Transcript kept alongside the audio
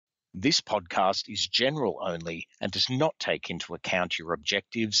This podcast is general only and does not take into account your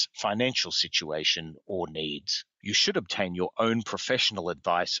objectives, financial situation, or needs. You should obtain your own professional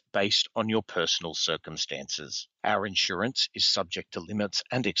advice based on your personal circumstances. Our insurance is subject to limits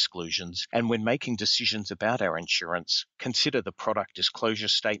and exclusions, and when making decisions about our insurance, consider the product disclosure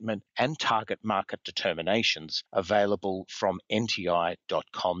statement and target market determinations available from nti.com.au.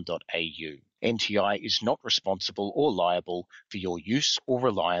 NTI is not responsible or liable for your use or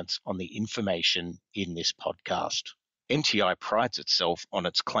reliance on the information in this podcast. NTI prides itself on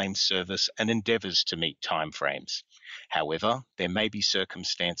its claims service and endeavours to meet timeframes. However, there may be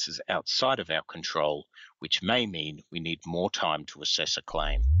circumstances outside of our control which may mean we need more time to assess a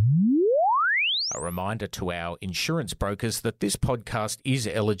claim. A reminder to our insurance brokers that this podcast is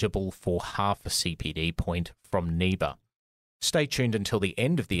eligible for half a CPD point from NIBA. Stay tuned until the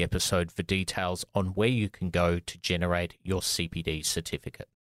end of the episode for details on where you can go to generate your CPD certificate.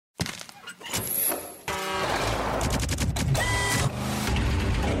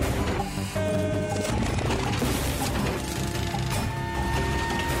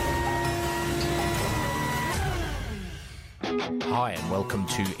 Hi and welcome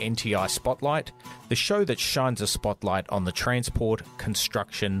to NTI Spotlight, the show that shines a spotlight on the transport,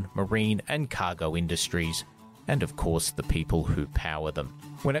 construction, marine and cargo industries, and of course the people who power them.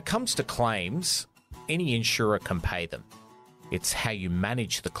 When it comes to claims, any insurer can pay them. It's how you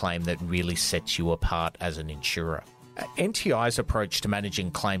manage the claim that really sets you apart as an insurer. NTI's approach to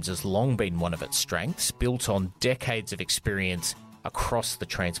managing claims has long been one of its strengths, built on decades of experience across the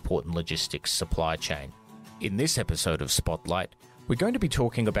transport and logistics supply chain. In this episode of Spotlight, we're going to be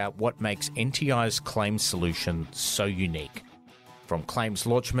talking about what makes NTI's claims solution so unique. From claims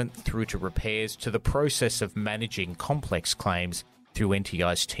lodgement through to repairs to the process of managing complex claims through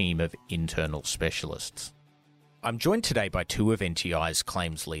NTI's team of internal specialists. I'm joined today by two of NTI's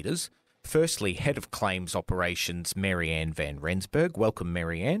claims leaders. Firstly, Head of Claims Operations, Marianne van Rensburg. Welcome,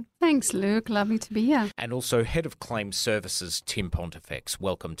 Marianne. Thanks, Luke. Lovely to be here. And also Head of Claims Services, Tim Pontifex.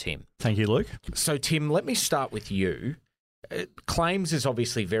 Welcome, Tim. Thank you, Luke. So, Tim, let me start with you. Claims is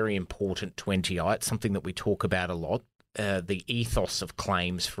obviously very important to NTI. It's something that we talk about a lot. The ethos of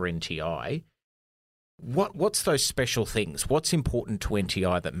claims for NTI. What's those special things? What's important to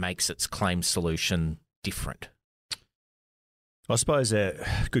NTI that makes its claims solution different? I suppose,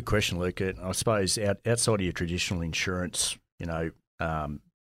 good question, Luke. I suppose outside of your traditional insurance,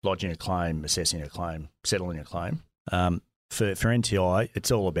 lodging a claim, assessing a claim, settling a claim, for NTI,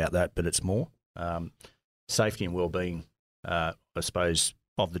 it's all about that, but it's more. Safety and wellbeing, I suppose,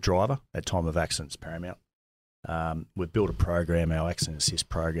 of the driver at time of accident is paramount. We've built a program, our accident assist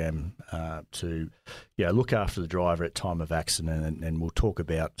program, to look after the driver at time of accident, and we'll talk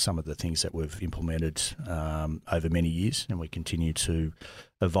about some of the things that we've implemented over many years, and we continue to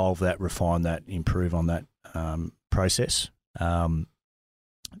evolve that, refine that, improve on that process. Probably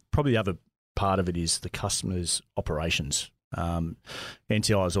the other part of it is the customer's operations.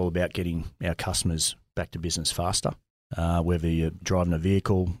 NTI is all about getting our customers back to business faster, whether you're driving a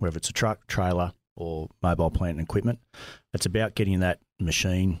vehicle, whether it's a truck, trailer, or mobile plant and equipment. It's about getting that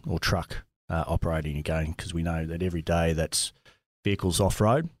machine or truck operating again, because we know that every day that's vehicles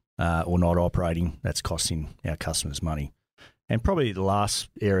off-road or not operating, that's costing our customers money. And probably the last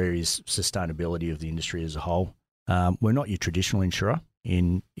area is sustainability of the industry as a whole. We're not your traditional insurer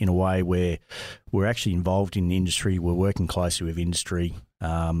in a way where we're actually involved in the industry. We're working closely with industry.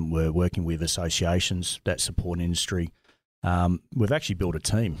 We're working with associations that support industry. We've actually built a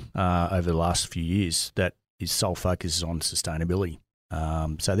team over the last few years that is sole focus on sustainability.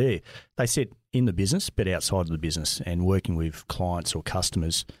 So they sit in the business, but outside of the business, and working with clients or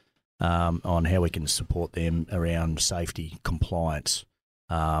customers on how we can support them around safety, compliance,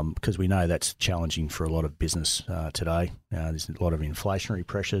 because we know that's challenging for a lot of business today. There's a lot of inflationary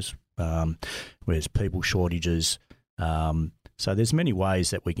pressures, there's people shortages. So there's many ways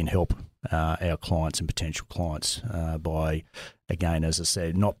that we can help our clients and potential clients by, again, as I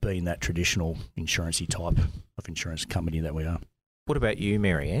said, not being that traditional insurance-y type of insurance company that we are. What about you,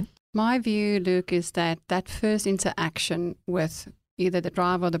 Marianne? My view, Luke, is that first interaction with either the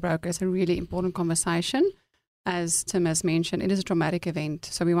driver or the broker is a really important conversation. As Tim has mentioned, it is a traumatic event,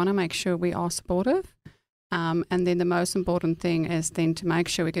 so we want to make sure we are supportive. And then the most important thing is then to make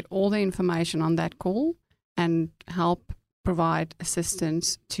sure we get all the information on that call and help provide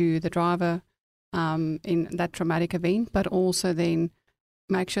assistance to the driver in that traumatic event, but also then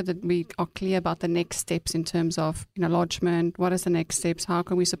make sure that we are clear about the next steps in terms of, lodgement, what is the next steps, how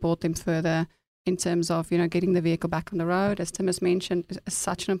can we support them further in terms of, getting the vehicle back on the road. As Tim has mentioned, is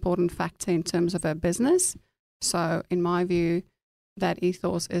such an important factor in terms of a business. So in my view, that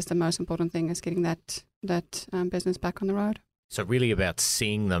ethos is the most important thing, is getting that business back on the road. So really about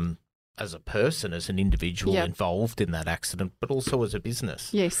seeing them as a person, as an individual involved in that accident, but also as a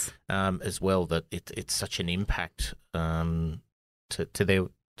business. Yes. As well, that it's such an impact to their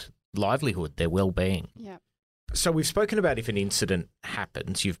livelihood, their well-being. Yeah. So we've spoken about if an incident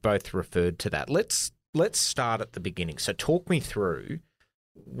happens. You've both referred to that. Let's start at the beginning. So talk me through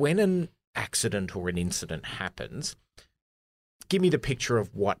when an accident or an incident happens. Give me the picture of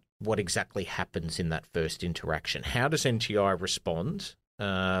what exactly happens in that first interaction. How does NTI respond?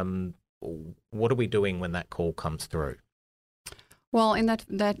 What are we doing when that call comes through? Well, in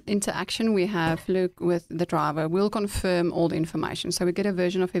that interaction we have, Luke, with the driver, we'll confirm all the information. So we get a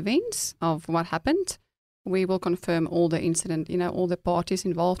version of events of what happened. We will confirm all the incident, all the parties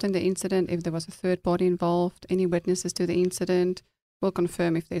involved in the incident, if there was a third party involved, any witnesses to the incident. We'll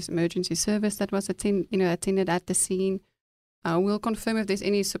confirm if there's emergency service that was attended at the scene. We'll confirm if there's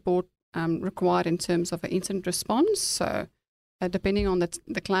any support required in terms of an incident response. So depending on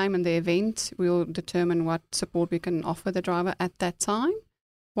the claim and the event, we'll determine what support we can offer the driver at that time.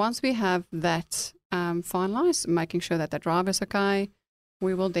 Once we have that finalised, making sure that the driver's okay,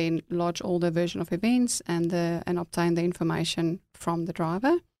 we will then lodge all the version of events and obtain the information from the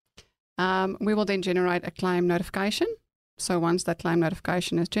driver. We will then generate a claim notification. So once that claim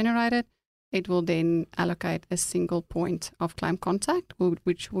notification is generated, it will then allocate a single point of claim contact,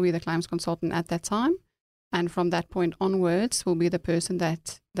 which will be the claims consultant at that time. And from that point onwards will be the person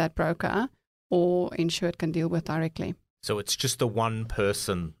that broker or insured can deal with directly. So it's just the one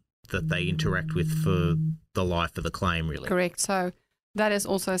person that they interact with for the life of the claim, really? Correct. So that is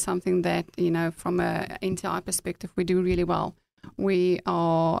also something that, from a NTI perspective, we do really well. We've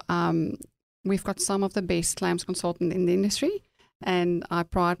got some of the best claims consultants in the industry, and I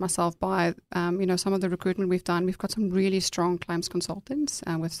pride myself by, some of the recruitment we've done. We've got some really strong claims consultants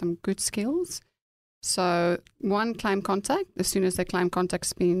with some good skills. So one claim contact, as soon as the claim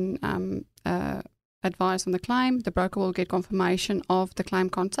contact's been advised on the claim, the broker will get confirmation of the claim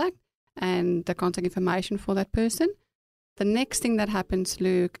contact and the contact information for that person. The next thing that happens,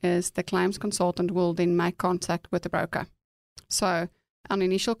 Luke, is the claims consultant will then make contact with the broker. So on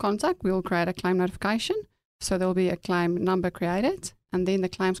initial contact, we will create a claim notification. So there will be a claim number created, and then the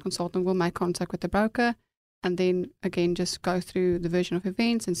claims consultant will make contact with the broker, and then again just go through the version of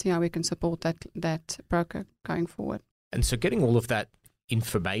events and see how we can support that broker going forward. And so getting all of that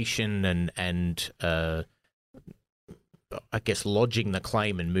information and I guess lodging the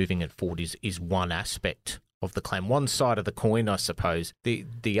claim and moving it forward is one aspect of the claim, one side of the coin, I suppose.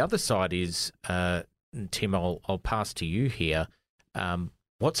 The other side is, Tim, I'll pass to you here.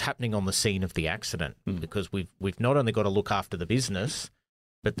 What's happening on the scene of the accident? Because we've not only got to look after the business,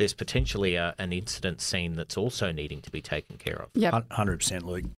 but there's potentially an incident scene that's also needing to be taken care of. Yeah, 100%,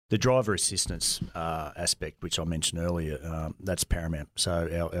 Luke. The driver assistance aspect, which I mentioned earlier, that's paramount.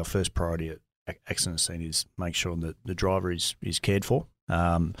 So our first priority at accident scene is make sure that the driver is cared for.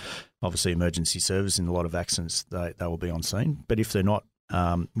 Obviously, emergency service in a lot of accidents, they will be on scene. But if they're not,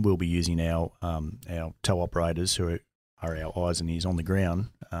 we'll be using our tow operators who are our eyes and ears on the ground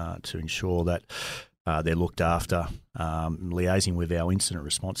to ensure that they're looked after, liaising with our incident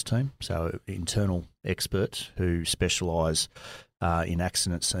response team, so internal experts who specialise in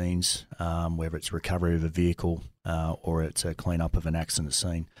accident scenes, whether it's recovery of a vehicle or it's a clean-up of an accident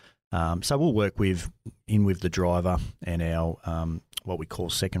scene. So we'll work with the driver and our what we call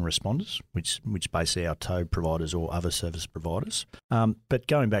second responders, which basically our tow providers or other service providers. But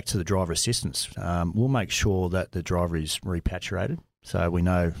going back to the driver assistance, we'll make sure that the driver is repatriated. So we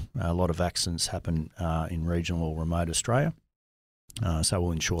know a lot of accidents happen in regional or remote Australia. So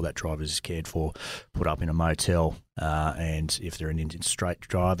we'll ensure that driver is cared for, put up in a motel, and if they're an Indian straight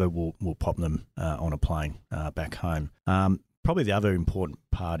driver, we'll pop them on a plane back home. Probably the other important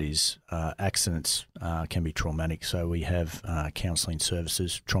part is accidents can be traumatic. So we have counselling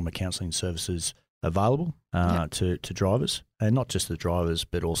services, trauma counselling services available to drivers, and not just the drivers,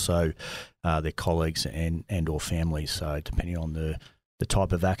 but also their colleagues and or families. So depending on the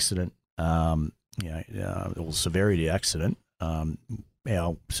type of accident, or severity of accident,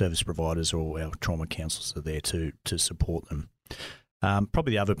 our service providers or our trauma counsellors are there to support them.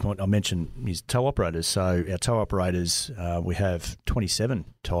 Probably the other point I mentioned is tow operators. So our tow operators, we have 27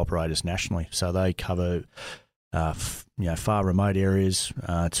 tow operators nationally. So they cover far remote areas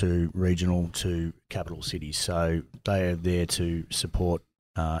to regional to capital cities. So they are there to support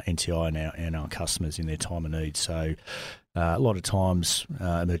NTI and our customers in their time of need. So a lot of times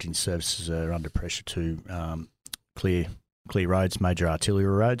emergency services are under pressure to clear roads, major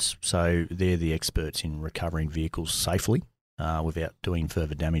arterial roads. So they're the experts in recovering vehicles safely without doing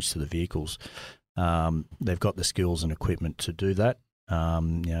further damage to the vehicles. They've got the skills and equipment to do that.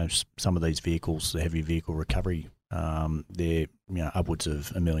 Some of these vehicles, the heavy vehicle recovery, they're upwards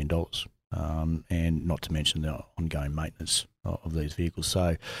of $1 million, and not to mention the ongoing maintenance of these vehicles.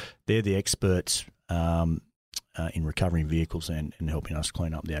 So they're the experts in recovering vehicles and helping us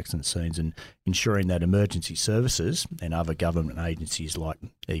clean up the accident scenes and ensuring that emergency services and other government agencies like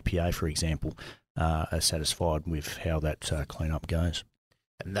EPA, for example, are satisfied with how that clean-up goes.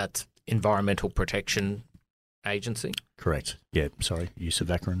 And that's Environmental Protection Agency? Correct. Yeah, sorry, use of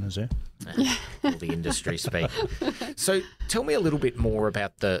acronym is there? All the industry speak. So tell me a little bit more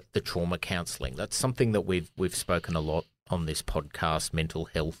about the trauma counselling. That's something that we've spoken a lot on this podcast, mental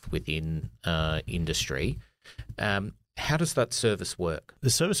health within industry. How does that service work? The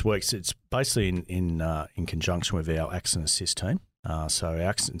service works, it's basically in conjunction with our accident assist team. So our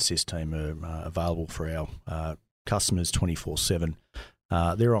accident assist team are available for our customers 24/7.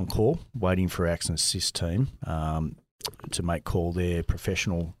 They're on call, waiting for our accident assist team to make call. They're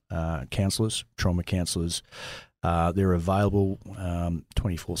professional counsellors, trauma counsellors. They're available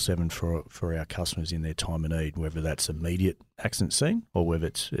 24/7 for our customers in their time of need, whether that's immediate accident scene or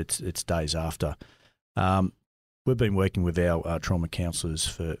whether it's days after. We've been working with our trauma counsellors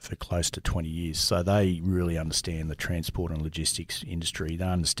for close to 20 years, so they really understand the transport and logistics industry. They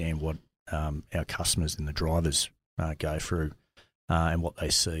understand what our customers and the drivers go through and what they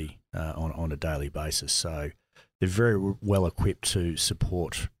see on a daily basis. So they're very well equipped to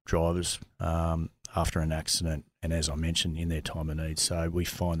support drivers after an accident, and as I mentioned, in their time of need. So we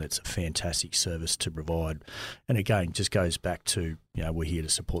find that's a fantastic service to provide. And again, just goes back to, we're here to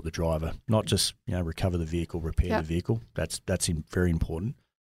support the driver, not just, recover the vehicle, repair the vehicle. That's very important.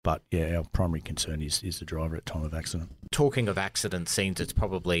 But yeah, our primary concern is the driver at time of accident. Talking of accident scenes, it's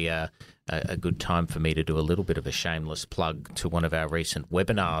probably a good time for me to do a little bit of a shameless plug to one of our recent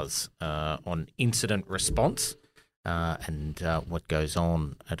webinars on incident response. And what goes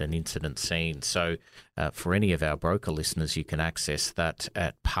on at an incident scene. So for any of our broker listeners, you can access that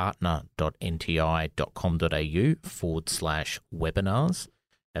at partner.nti.com.au/webinars,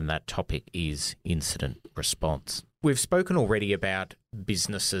 and that topic is incident response. We've spoken already about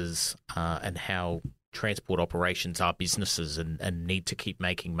businesses and how transport operations are businesses and need to keep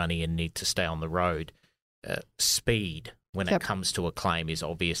making money and need to stay on the road. Speed when it comes to a claim is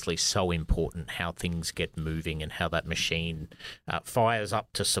obviously so important, how things get moving and how that machine fires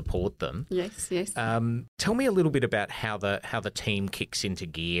up to support them. Yes. Tell me a little bit about how the team kicks into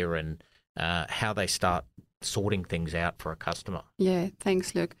gear and how they start sorting things out for a customer. Yeah,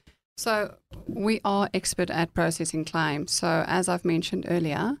 thanks, Luke. So we are expert at processing claims. So as I've mentioned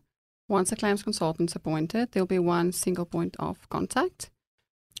earlier, once a claims consultant's appointed, there'll be one single point of contact,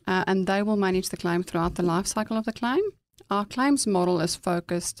 and they will manage the claim throughout the life cycle of the claim. Our claims model is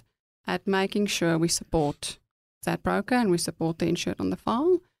focused at making sure we support that broker and we support the insured on the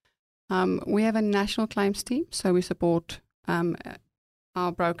file. We have a national claims team, so we support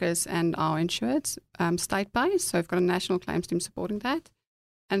our brokers and our insureds state-based. So we've got a national claims team supporting that.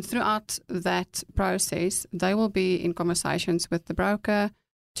 And throughout that process, they will be in conversations with the broker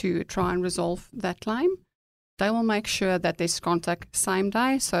to try and resolve that claim. They will make sure that there's contact same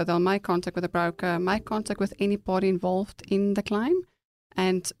day. So they'll make contact with the broker, make contact with any party involved in the claim,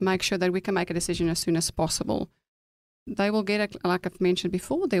 and make sure that we can make a decision as soon as possible. They will get, like I've mentioned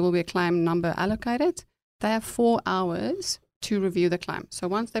before, there will be a claim number allocated. They have 4 hours to review the claim. So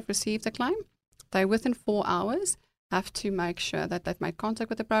once they've received the claim, they within 4 hours have to make sure that they've made contact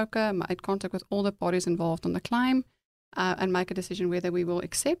with the broker, made contact with all the parties involved on the claim, and make a decision whether we will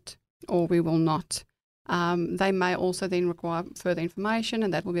accept or we will not. They may also then require further information,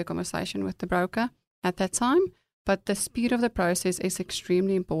 and that will be a conversation with the broker at that time. But the speed of the process is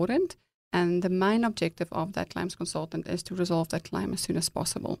extremely important, and the main objective of that claims consultant is to resolve that claim as soon as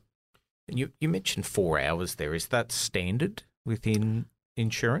possible. You mentioned 4 hours there. Is that standard within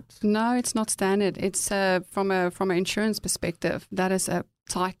insurance? No, it's not standard. It's from an insurance perspective, that is a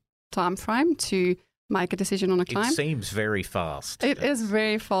tight time frame to make a decision on a claim. It seems very fast. It is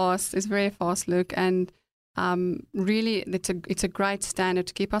very fast. It's very fast, Luke, and really, it's a great standard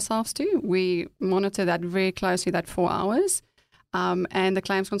to keep ourselves to. We monitor that very closely, that 4 hours, and the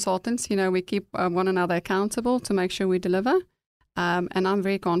claims consultants, we keep one another accountable to make sure we deliver. And I'm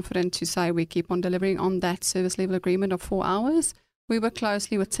very confident to say we keep on delivering on that service level agreement of 4 hours. We work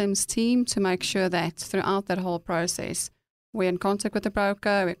closely with Tim's team to make sure that throughout that whole process, we're in contact with the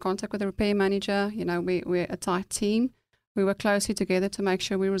broker, we're in contact with the repair manager. We're a tight team. We work closely together to make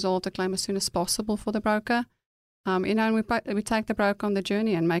sure we resolve the claim as soon as possible for the broker. And we take the broker on the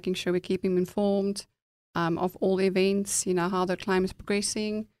journey and making sure we keep him informed, of all events, how the claim is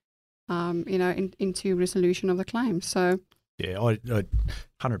progressing, into resolution of the claim. So, yeah, I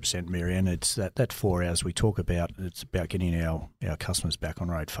 100%, Marianne. It's that 4 hours we talk about. It's about getting our customers back on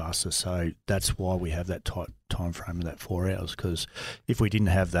road faster. So that's why we have that tight time frame of that 4 hours. Because if we didn't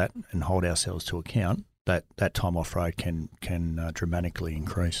have that and hold ourselves to account, that time off road can dramatically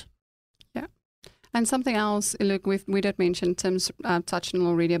increase. Yeah, and something else. Look, we did mention Tim's touched on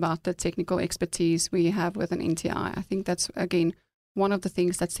already about the technical expertise we have within NTI. I think that's again one of the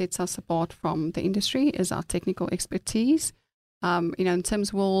things that sets us apart from the industry is our technical expertise. In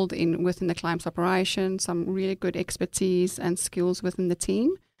Tim's world, within the claims operation, some really good expertise and skills within the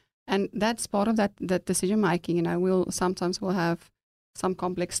team, and that's part of that decision making. We'll have some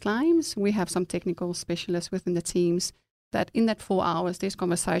complex claims. We have some technical specialists within the teams that in that 4 hours, there's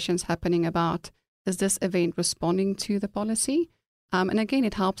conversations happening about, is this event responding to the policy? And again,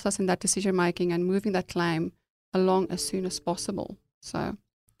 it helps us in that decision making and moving that claim along as soon as possible. So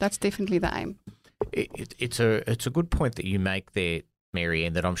that's definitely the aim. It's a good point that you make there,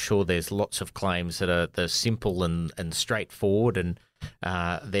 Marianne, that I'm sure there's lots of claims that are simple and straightforward and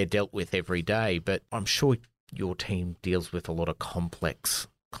they're dealt with every day, but I'm sure your team deals with a lot of complex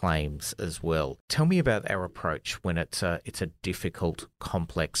claims as well. Tell me about our approach when it's a difficult,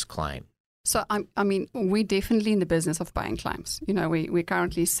 complex claim. So, we're definitely in the business of paying claims. We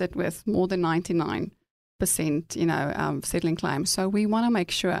currently sit with more than 99%, settling claims. So we want to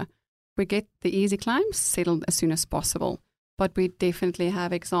make sure we get the easy claims settled as soon as possible. But we definitely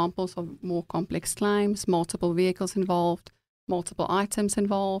have examples of more complex claims, multiple vehicles involved, multiple items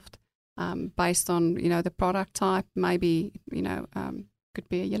involved, based on, the product type, maybe, could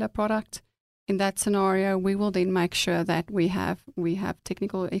be a yellow product. In that scenario, we will then make sure that we have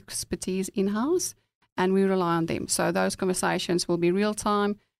technical expertise in-house and we rely on them. So those conversations will be real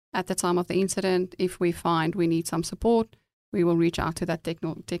time at the time of the incident. If we find we need some support, we will reach out to that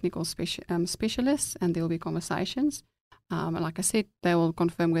technical specialist and there will be conversations. Like I said, they will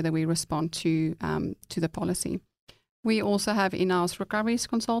confirm whether we respond to the policy. We also have in-house recoveries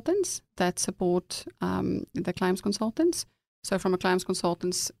consultants that support the claims consultants. So from a claims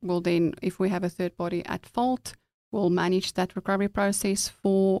consultants, we'll then, if we have a third party at fault, we'll manage that recovery process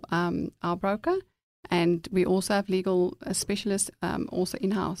for our broker. And we also have legal specialists also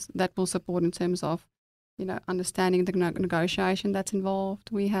in-house that will support in terms of, understanding the negotiation that's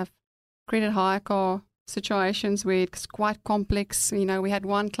involved. We have credit hire car situations where it's quite complex. We had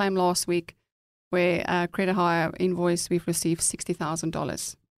one claim last week where a credit hire invoice, we've received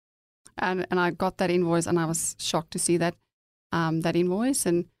 $60,000. And I got that invoice and I was shocked to see that invoice.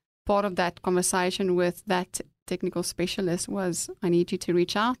 And part of that conversation with that technical specialist was, I need you to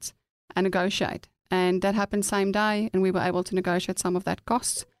reach out and negotiate. And that happened same day, and we were able to negotiate some of that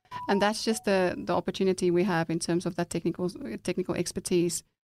cost. And that's just the opportunity we have in terms of that technical expertise.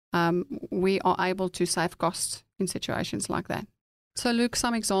 We are able to save costs in situations like that. So, Luke,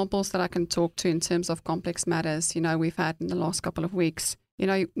 some examples that I can talk to in terms of complex matters, we've had in the last couple of weeks.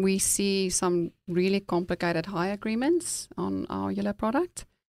 We see some really complicated hire agreements on our yellow product,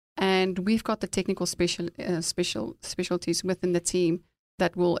 and we've got the technical specialties within the team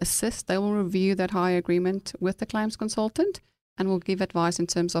that will assist. They will review that hire agreement with the claims consultant and will give advice in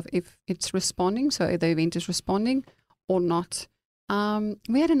terms of if it's responding, so if the event is responding or not.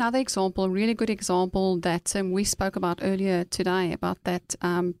 We had another example, a really good example that we spoke about earlier today about that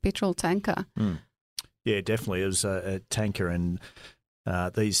petrol tanker. Yeah, definitely. It was a tanker, and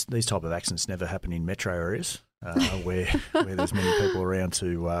these type of accidents never happen in metro areas where there's many people around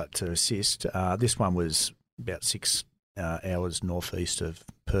to assist. This one was about 6 hours northeast of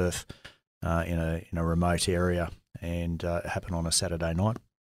Perth in a remote area, and it happened on a Saturday night.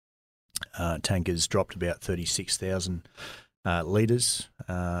 Tankers dropped about 36,000 litres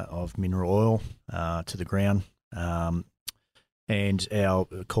of mineral oil to the ground, and our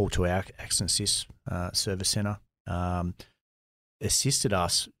call to our accident assist service centre assisted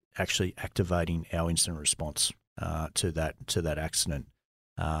us actually activating our incident response to that accident.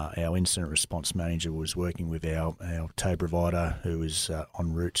 Our incident response manager was working with our tow provider who was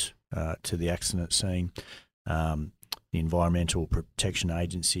en route to the accident scene. The Environmental Protection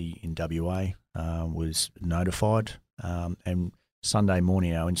Agency in WA was notified, and Sunday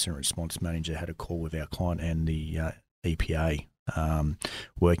morning our incident response manager had a call with our client and the EPA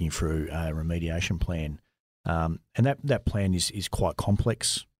working through a remediation plan. And that plan is quite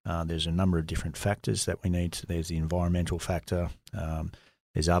complex. There's a number of different factors that we need. There's the environmental factor.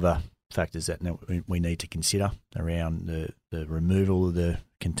 There's other factors that we need to consider around the removal of the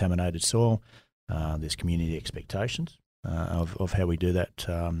contaminated soil. There's community expectations of how we do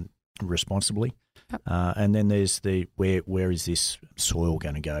that responsibly. And then there's the where is this soil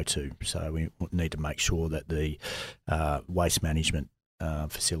going to go to? So we need to make sure that the waste management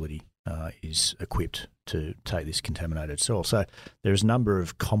facility is equipped to take this contaminated soil. So there's a number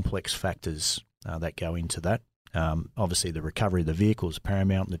of complex factors that go into that. Obviously, the recovery of the vehicle is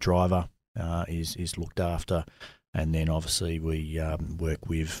paramount. The driver is looked after, and then obviously we work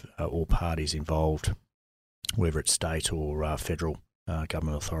with all parties involved, whether it's state or federal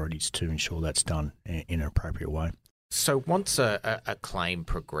government authorities, to ensure that's done in an appropriate way. So once a claim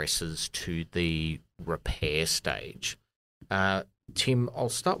progresses to the repair stage, Tim, I'll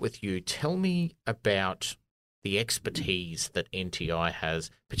start with you. Tell me about the expertise that NTI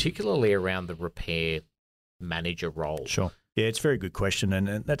has, particularly around the repair manager role. Sure. Yeah, it's a very good question,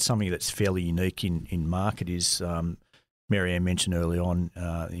 and that's something that's fairly unique in market is, Marianne mentioned early on,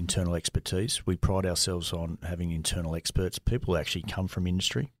 internal expertise. We pride ourselves on having internal experts, people who actually come from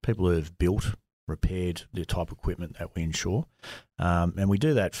industry, people who have built, repaired the type of equipment that we insure. And we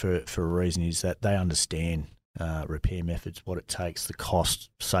do that for a reason, is that they understand repair methods, what it takes, the cost,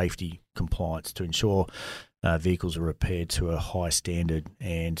 safety, compliance to ensure vehicles are repaired to a high standard,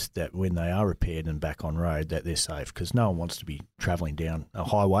 and that when they are repaired and back on road, that they're safe, because no one wants to be travelling down a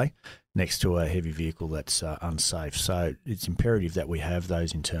highway next to a heavy vehicle that's unsafe. So it's imperative that we have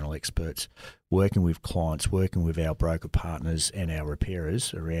those internal experts working with clients, working with our broker partners and our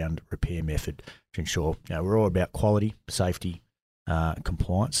repairers around repair method to ensure, we're all about quality, safety,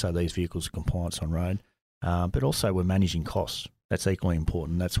 compliance, so these vehicles are compliant on road. But also we're managing costs. That's equally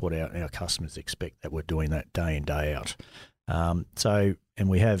important. That's what our customers expect, that we're doing that day in, day out. And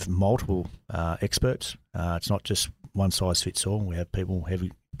we have multiple experts. It's not just one size fits all. We have people,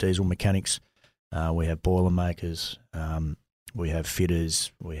 heavy diesel mechanics. We have boiler makers. We have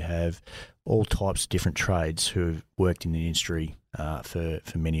fitters. We have all types of different trades who have worked in the industry for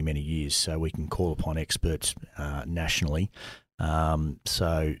many, many years. So we can call upon experts nationally.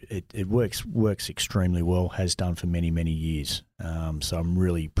 So it works extremely well, has done for many, many years. So I'm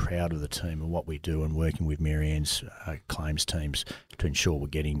really proud of the team and what we do, and working with Marianne's claims teams to ensure we're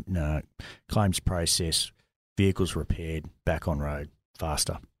getting claims processed, vehicles repaired, back on road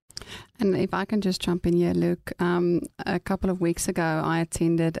faster. And if I can just jump in here, Luke, a couple of weeks ago I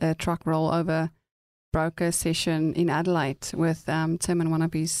attended a truck rollover broker session in Adelaide with Tim and one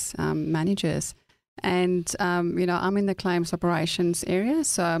of his managers. And, I'm in the claims operations area,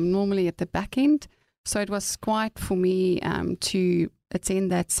 so I'm normally at the back end. So it was quite, for me, to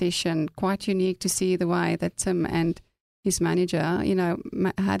attend that session, quite unique to see the way that Tim and his manager,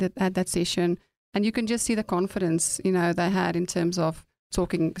 had that session. And you can just see the confidence, they had in terms of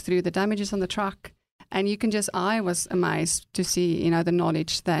talking through the damages on the truck. And I was amazed to see, the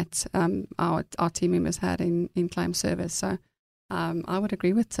knowledge that our team members had in claim service. So I would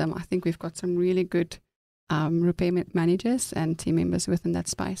agree with Tim. I think we've got some really good repair managers and team members within that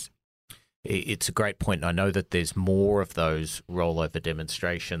space. It's a great point. I know that there's more of those rollover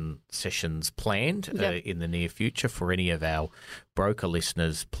demonstration sessions planned in the near future. For any of our broker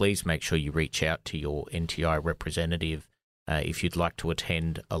listeners, please make sure you reach out to your NTI representative if you'd like to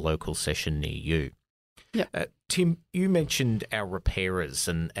attend a local session near you. Yep. Tim, you mentioned our repairers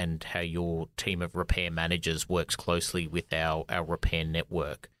and how your team of repair managers works closely with our repair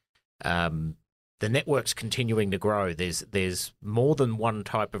network. The network's continuing to grow. There's more than one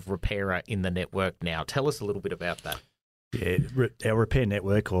type of repairer in the network now. Tell us a little bit about that. Yeah, our repair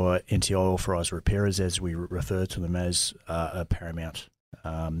network, or NTI authorised repairers, as we refer to them as, are paramount.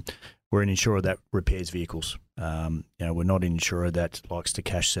 We're an insurer that repairs vehicles. We're not an insurer that likes to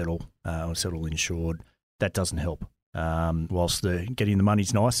cash settle or settle insured. That doesn't help. Whilst getting the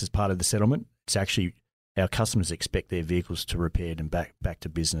money's nice as part of the settlement, it's actually our customers expect their vehicles to repaired and back to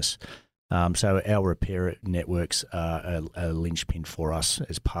business. So our repair networks are a linchpin for us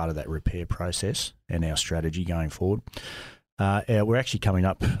as part of that repair process and our strategy going forward. We're actually coming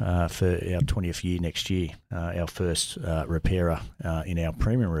up for our 20th year next year, our first repairer in our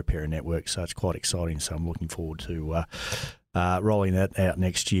premium repairer network, so it's quite exciting. So I'm looking forward to rolling that out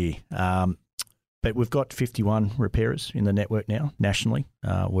next year. But we've got 51 repairers in the network now, nationally.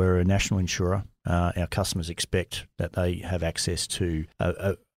 We're a national insurer. Our customers expect that they have access to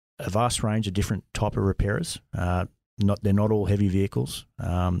a vast range of different type of repairers. They're not all heavy vehicles.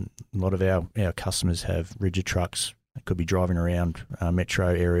 A lot of our customers have rigid trucks. They could be driving around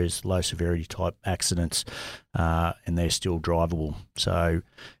metro areas, low severity type accidents, and they're still drivable. So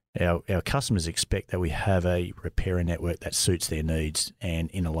our customers expect that we have a repairer network that suits their needs and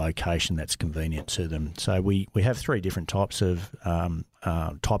in a location that's convenient to them. So we have three different types of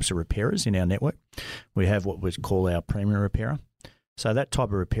repairers in our network. We have what we call our premium repairer. So that type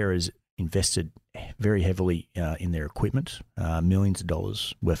of repairer is invested very heavily in their equipment, millions of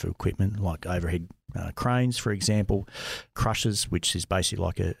dollars worth of equipment, like overhead cranes, for example, crushers, which is basically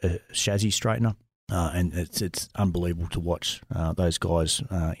like a chassis straightener. And it's unbelievable to watch those guys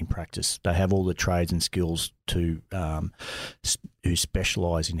in practice. They have all the trades and skills who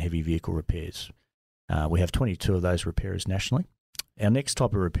specialise in heavy vehicle repairs. We have 22 of those repairers nationally. Our next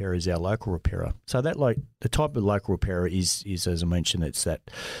type of repairer is our local repairer. So that the type of local repairer is as I mentioned, it's that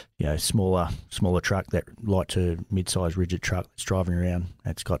smaller truck, that light to mid-sized rigid truck that's driving around.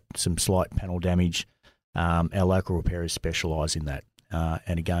 It's got some slight panel damage. Our local repairers specialise in that.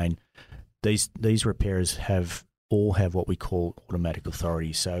 And again, these repairers all have what we call automatic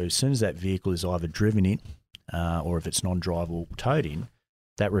authority. So as soon as that vehicle is either driven in or if it's non-drivable towed in,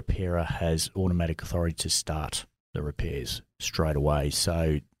 that repairer has automatic authority to start the repairs straight away.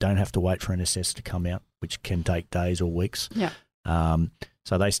 So don't have to wait for an assessor to come out, which can take days or weeks. Yeah.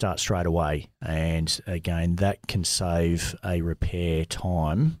 So they start straight away. And again, that can save a repair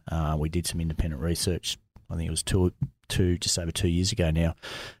time. We did some independent research. I think it was just over 2 years ago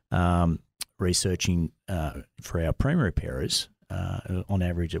now, researching for our premium repairers. On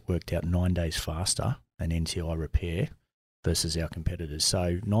average, it worked out 9 days faster an NTI repair versus our competitors.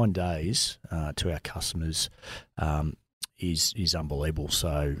 So 9 days to our customers is unbelievable.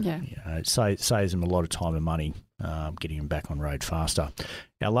 So it saves them a lot of time and money getting them back on road faster.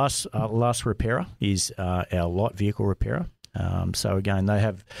 Our last repairer is our light vehicle repairer. So again, they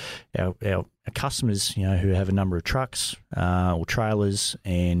have our customers, who have a number of trucks or trailers,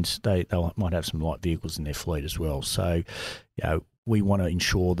 and they might have some light vehicles in their fleet as well. So, we want to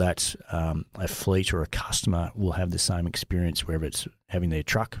ensure that a fleet or a customer will have the same experience wherever it's having their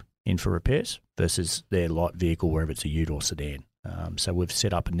truck in for repairs versus their light vehicle wherever it's a ute or sedan. So we've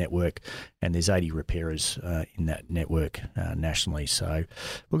set up a network, and there's 80 repairers in that network nationally. So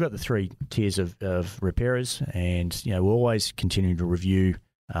we've got the 3 tiers of repairers, and we're always continuing to review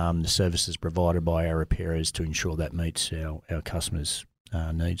the services provided by our repairers to ensure that meets our customers'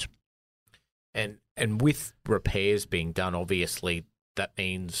 needs. And with repairs being done, obviously that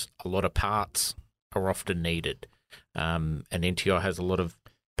means a lot of parts are often needed, and NTI has a lot of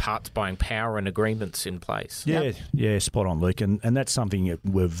parts buying power and agreements in place. Yeah, spot on, Luke. And that's something that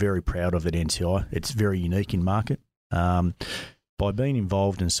we're very proud of at NTI. It's very unique in market. By being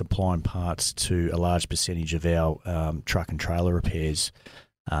involved in supplying parts to a large percentage of our truck and trailer repairs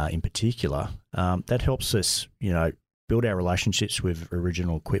in particular, that helps us, build our relationships with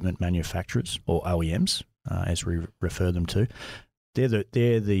original equipment manufacturers, or OEMs, as we refer them to. They're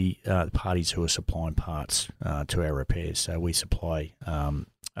the parties who are supplying parts to our repairs. So we supply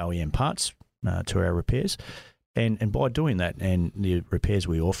OEM parts to our repairs, and by doing that and the repairs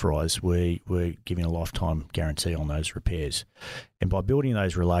we authorise, we're giving a lifetime guarantee on those repairs. And by building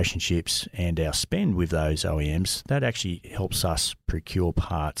those relationships and our spend with those OEMs, that actually helps us procure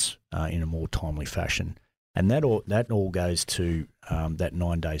parts in a more timely fashion. And that all goes to that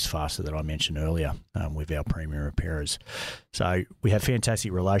 9 days faster that I mentioned earlier with our premium repairers. So we have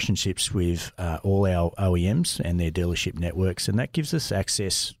fantastic relationships with all our OEMs and their dealership networks, and that gives us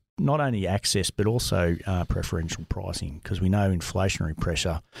access, not only access, but also preferential pricing, because we know inflationary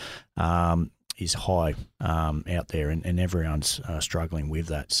pressure is high out there, and everyone's struggling with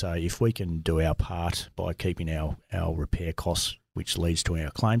that. So if we can do our part by keeping our repair costs, which leads to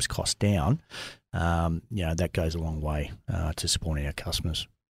our claims costs down, that goes a long way to supporting our customers.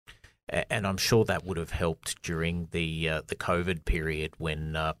 And I'm sure that would have helped during the COVID period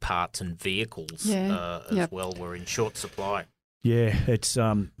when parts and vehicles as well were in short supply. Yeah, it's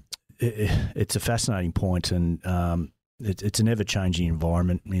a fascinating point, and it's an ever-changing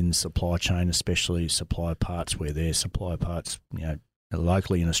environment in the supply chain, especially supply parts where they're supply parts,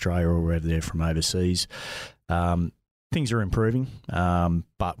 locally in Australia or wherever they're from overseas. Things are improving,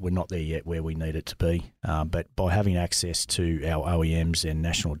 but we're not there yet where we need it to be. But by having access to our OEMs and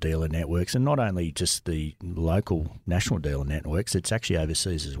national dealer networks, and not only just the local national dealer networks, it's actually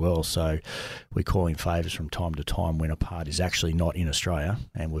overseas as well. So we call in favours from time to time when a part is actually not in Australia,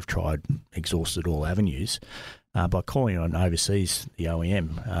 and we've exhausted all avenues. By calling on overseas, the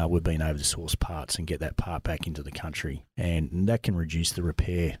OEM, we've been able to source parts and get that part back into the country, and that can reduce the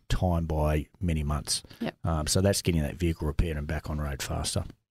repair time by many months. Yep. So that's getting that vehicle repaired and back on road faster.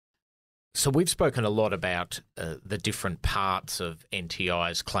 So we've spoken a lot about the different parts of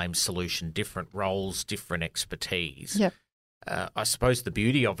NTI's claims solution, different roles, different expertise. Yep. I suppose the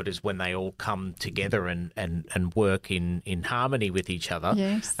beauty of it is when they all come together and work in harmony with each other.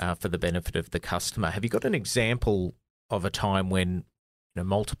 Yes. For the benefit of the customer. Have you got an example of a time when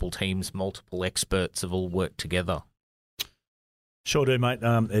multiple teams, multiple experts have all worked together? Sure do, mate.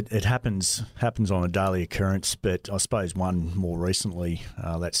 It happens on a daily occurrence, but I suppose one more recently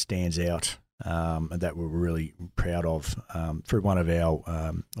that stands out and that we're really proud of through one of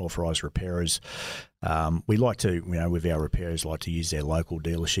our authorised repairers. We like to, with our repairers, like to use their local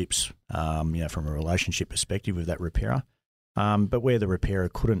dealerships, from a relationship perspective with that repairer. But where the repairer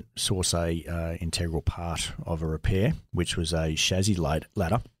couldn't source a integral part of a repair, which was a chassis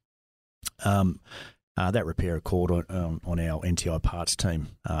ladder, that repairer called on our NTI parts team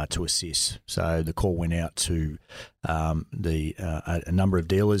to assist. So the call went out to a number of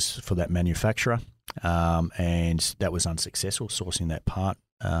dealers for that manufacturer, and that was unsuccessful, sourcing that part.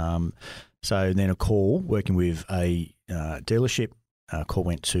 So then a call, working with a dealership, call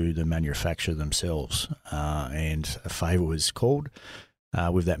went to the manufacturer themselves, and a favour was called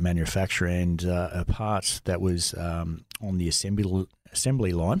with that manufacturer, and a part that was on the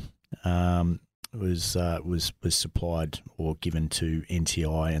assembly line was supplied or given to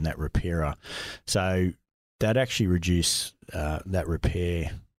NTI and that repairer. So that actually reduced that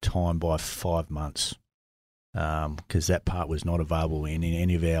repair time by 5 months, because that part was not available in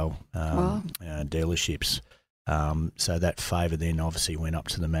any of our dealerships. So that favour then obviously went up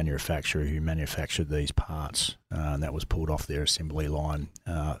to the manufacturer who manufactured these parts, and that was pulled off their assembly line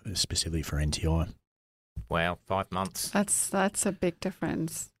specifically for NTI. Wow, 5 months. That's a big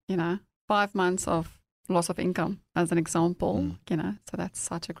difference, 5 months of loss of income as an example, so that's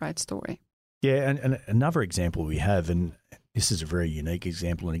such a great story. Yeah, and another example we have, and this is a very unique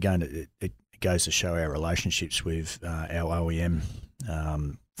example, and again, it goes to show our relationships with our OEM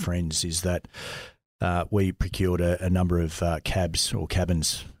friends, is that we procured a number of cabs or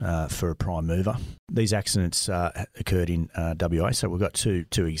cabins for a prime mover. These accidents occurred in WA, so we've got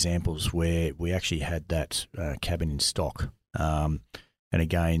two examples where we actually had that cabin in stock. And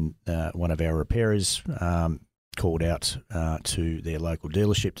again, one of our repairers called out to their local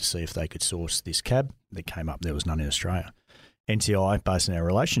dealership to see if they could source this cab. They came up, there was none in Australia. NTI, based on our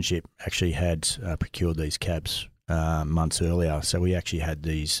relationship, actually had procured these cabs months earlier, so we actually had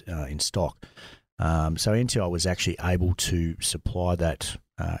these in stock. So NTI was actually able to supply that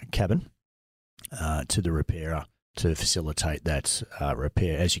cabin to the repairer to facilitate that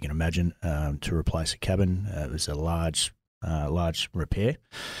repair. As you can imagine, to replace a cabin, it was a large repair.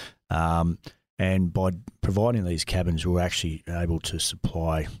 And by providing these cabins, we were actually able to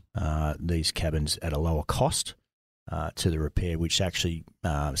supply these cabins at a lower cost to the repair, which actually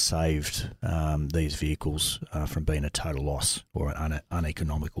saved these vehicles from being a total loss or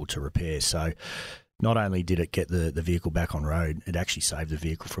uneconomical to repair. So not only did it get the vehicle back on road, it actually saved the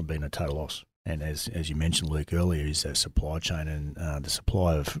vehicle from being a total loss. And as you mentioned, Luke, earlier, is that supply chain and the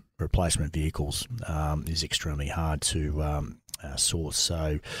supply of replacement vehicles is extremely hard to source.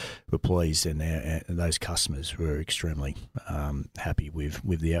 So we're pleased, and those customers were extremely happy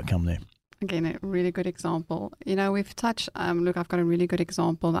with the outcome there. Again, a really good example. We've touched, look, I've got a really good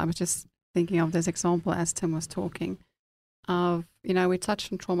example. I was just thinking of this example as Tim was talking of, we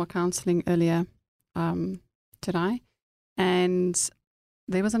touched on trauma counselling earlier today, and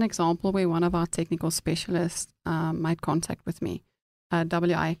there was an example where one of our technical specialists made contact with me, a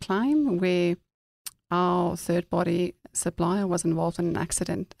WA claim where our third-party supplier was involved in an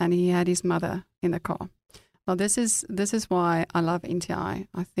accident and he had his mother in the car. Now, this is why I love NTI.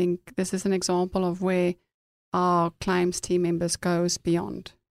 I think this is an example of where our claims team members goes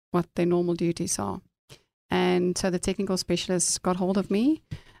beyond what their normal duties are. And so the technical specialist got hold of me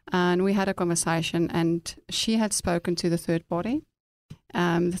and we had a conversation, and she had spoken to the third party.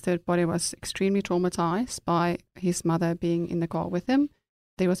 The third party was extremely traumatized by his mother being in the car with him.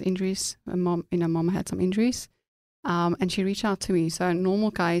 There was injuries. Mom had some injuries. And she reached out to me. So in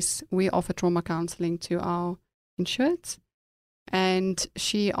normal case, we offer trauma counselling to our insureds. And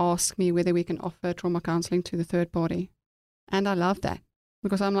she asked me whether we can offer trauma counselling to the third party. And I love that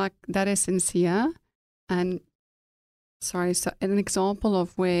because I'm like, that is sincere. And so an example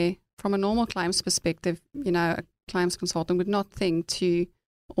of where, from a normal claims perspective, a claims consultant would not think to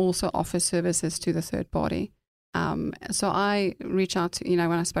also offer services to the third party. So I reached out to,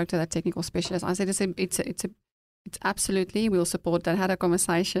 when I spoke to that technical specialist, I said, it's absolutely, we'll support that. I had a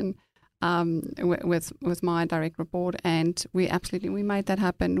conversation with my direct report, and we made that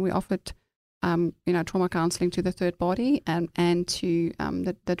happen. We offered, trauma counselling to the third party and to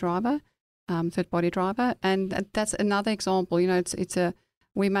the driver, third party driver, and that's another example.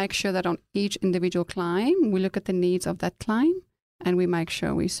 We make sure that on each individual claim, we look at the needs of that claim, and we make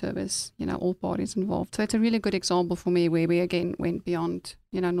sure we service, all parties involved. So it's a really good example for me where we again went beyond,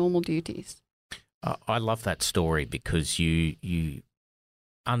 normal duties. I love that story because you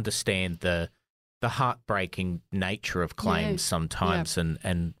understand the the heartbreaking nature of claims sometimes, Yeah.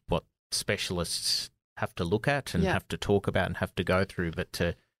 and what specialists have to look at and Yeah. have to talk about and have to go through. But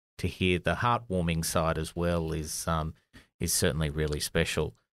to hear the heartwarming side as well is certainly really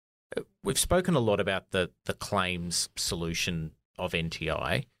special. We've spoken a lot about the claims solution of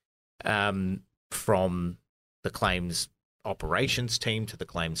NTI, from the claims operations team to the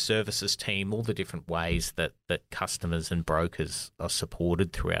claims services team, all the different ways that customers and brokers are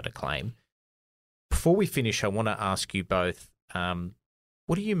supported throughout a claim. Before we finish, I want to ask you both,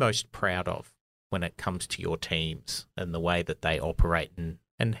 what are you most proud of when it comes to your teams and the way that they operate and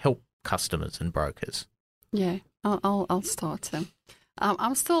help customers and brokers? Yeah, I'll start, Tim.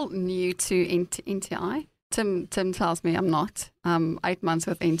 I'm still new to NTI. Tim tells me I'm not. 8 months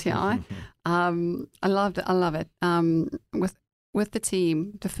with NTI. I love it. With the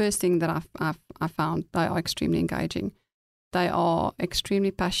team, the first thing that I found, they are extremely engaging. They are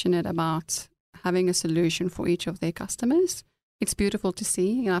extremely passionate about having a solution for each of their customers. It's beautiful to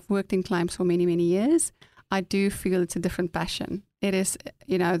see. You know, I've worked in claims for many, many years. I do feel it's a different passion. It is,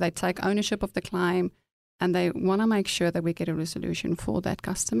 you know, they take ownership of the claim and they want to make sure that we get a resolution for that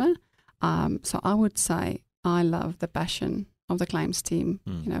customer. So I would say I love the passion of the claims team,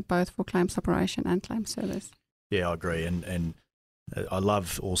 you know, both for claims operation and claims service. Yeah, I agree. And I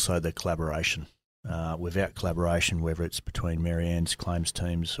love also the collaboration. Without collaboration, whether it's between Marianne's claims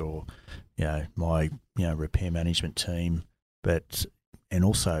teams or, you know, my, you know, repair management team, and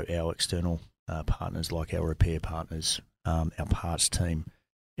also our external partners like our repair partners, our parts team,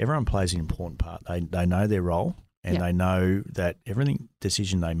 everyone plays an important part. They know their role and they know that everything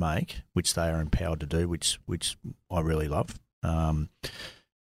decision they make, which they are empowered to do, which I really love, they're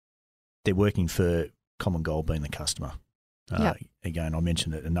working for common goal being the customer. Again, I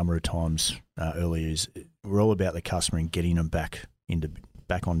mentioned it a number of times earlier, is we're all about the customer and getting them back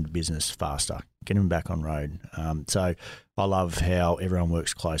on business faster, getting them back on road. So I love how everyone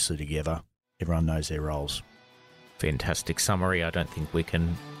works closely together. Everyone knows their roles. Fantastic summary. I don't think we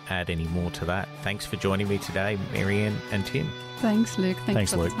can add any more to that. Thanks for joining me today, Marianne and Tim. Thanks, Luke.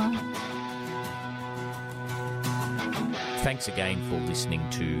 Thanks for Luke. the time. Thanks again for listening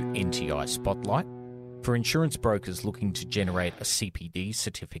to NTI Spotlight. For insurance brokers looking to generate a CPD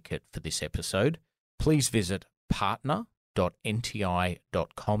certificate for this episode, please visit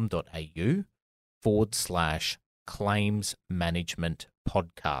partner.nti.com.au/claims management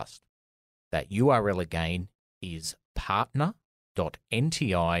podcast. That URL again is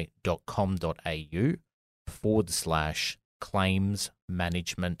partner.nti.com.au/claims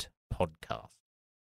management podcast.